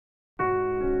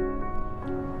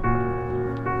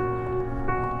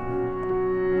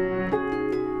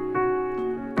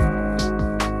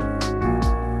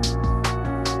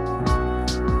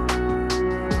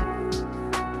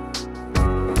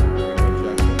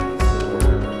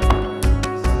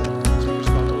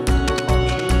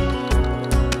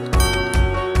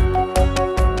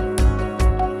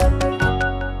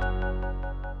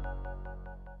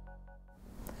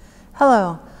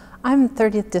I'm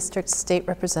 30th District State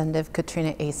Representative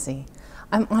Katrina Asay.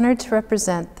 I'm honored to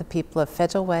represent the people of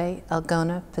Federal Way,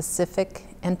 Algona, Pacific,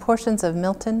 and portions of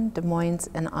Milton, Des Moines,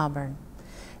 and Auburn.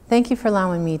 Thank you for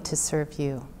allowing me to serve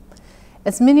you.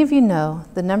 As many of you know,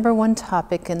 the #1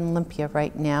 topic in Olympia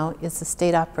right now is the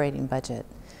state operating budget.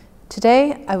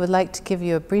 Today, I would like to give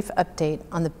you a brief update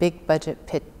on the big budget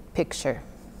picture.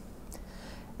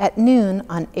 At noon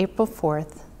on April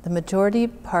 4th, the majority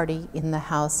party in the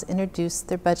House introduced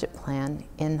their budget plan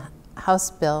in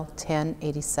House Bill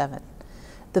 1087.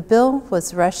 The bill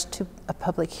was rushed to a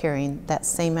public hearing that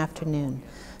same afternoon,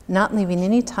 not leaving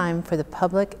any time for the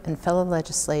public and fellow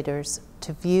legislators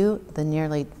to view the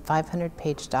nearly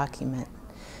 500-page document.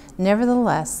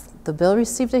 Nevertheless, the bill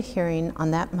received a hearing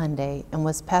on that Monday and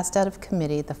was passed out of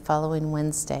committee the following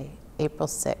Wednesday, April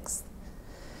 6th.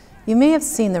 You may have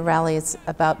seen the rallies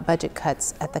about budget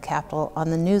cuts at the Capitol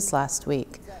on the news last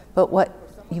week, but what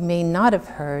you may not have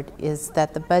heard is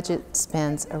that the budget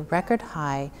spends a record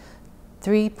high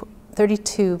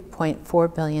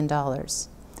 $32.4 billion.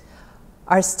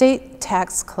 Our state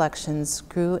tax collections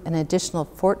grew an additional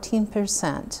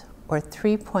 14%, or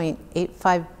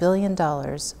 $3.85 billion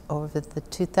over the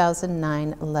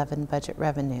 2009-11 budget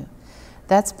revenue.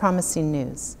 That's promising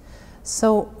news.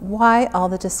 So why all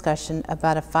the discussion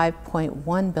about a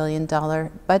 $5.1 billion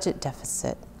budget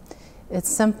deficit? It's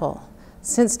simple.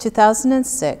 Since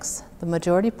 2006, the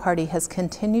majority party has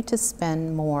continued to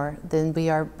spend more than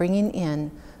we are bringing in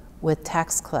with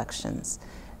tax collections.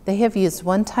 They have used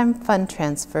one-time fund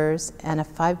transfers and a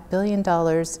 $5 billion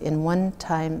in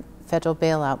one-time federal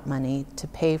bailout money to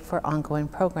pay for ongoing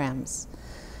programs.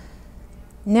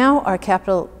 Now our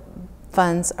capital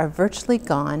funds are virtually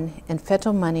gone and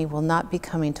federal money will not be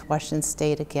coming to Washington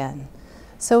State again.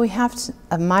 So we have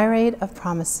a myriad of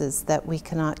promises that we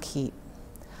cannot keep.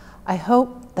 I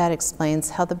hope that explains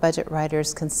how the budget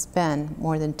writers can spend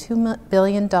more than $2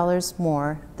 billion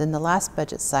more than the last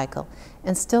budget cycle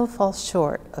and still fall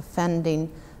short of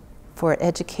funding for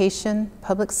education,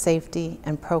 public safety,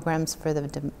 and programs for the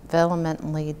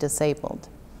developmentally disabled.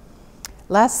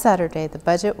 Last Saturday, the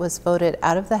budget was voted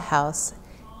out of the House,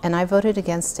 and I voted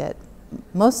against it,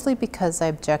 mostly because I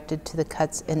objected to the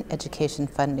cuts in education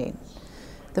funding.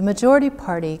 The majority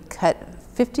party cut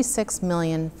 $56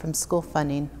 million from school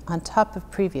funding on top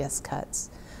of previous cuts.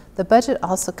 The budget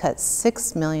also cut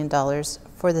 $6 million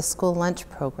for the school lunch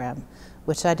program,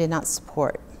 which I did not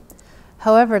support.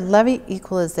 However, levy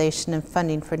equalization and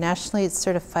funding for nationally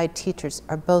certified teachers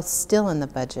are both still in the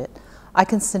budget. I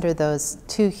consider those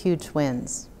two huge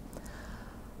wins.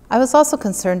 I was also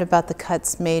concerned about the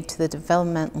cuts made to the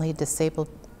developmentally disabled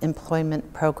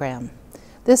employment program.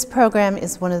 This program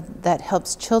is one that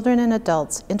helps children and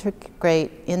adults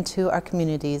integrate into our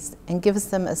communities and gives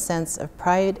them a sense of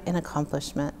pride and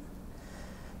accomplishment.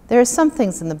 There are some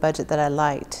things in the budget that I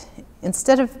liked.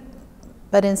 Instead of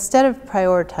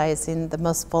prioritizing the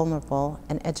most vulnerable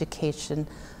and education,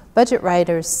 budget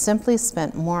writers simply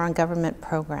spent more on government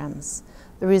programs,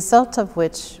 the result of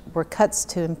which were cuts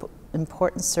to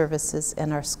important services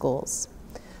in our schools.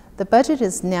 The budget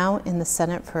is now in the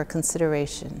Senate for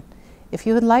consideration. If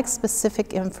you would like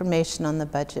specific information on the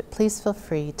budget, please feel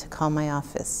free to call my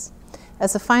office.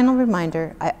 As a final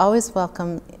reminder, I always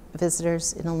welcome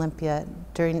visitors in Olympia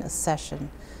during a session.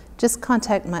 Just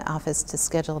contact my office to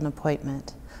schedule an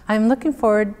appointment. I am looking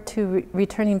forward to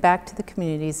returning back to the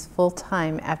communities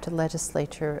full-time after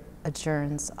legislature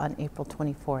adjourns on April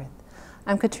 24th.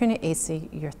 I'm Katrina Asay,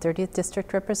 your 30th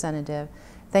District Representative.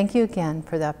 Thank you again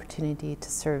for the opportunity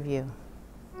to serve you.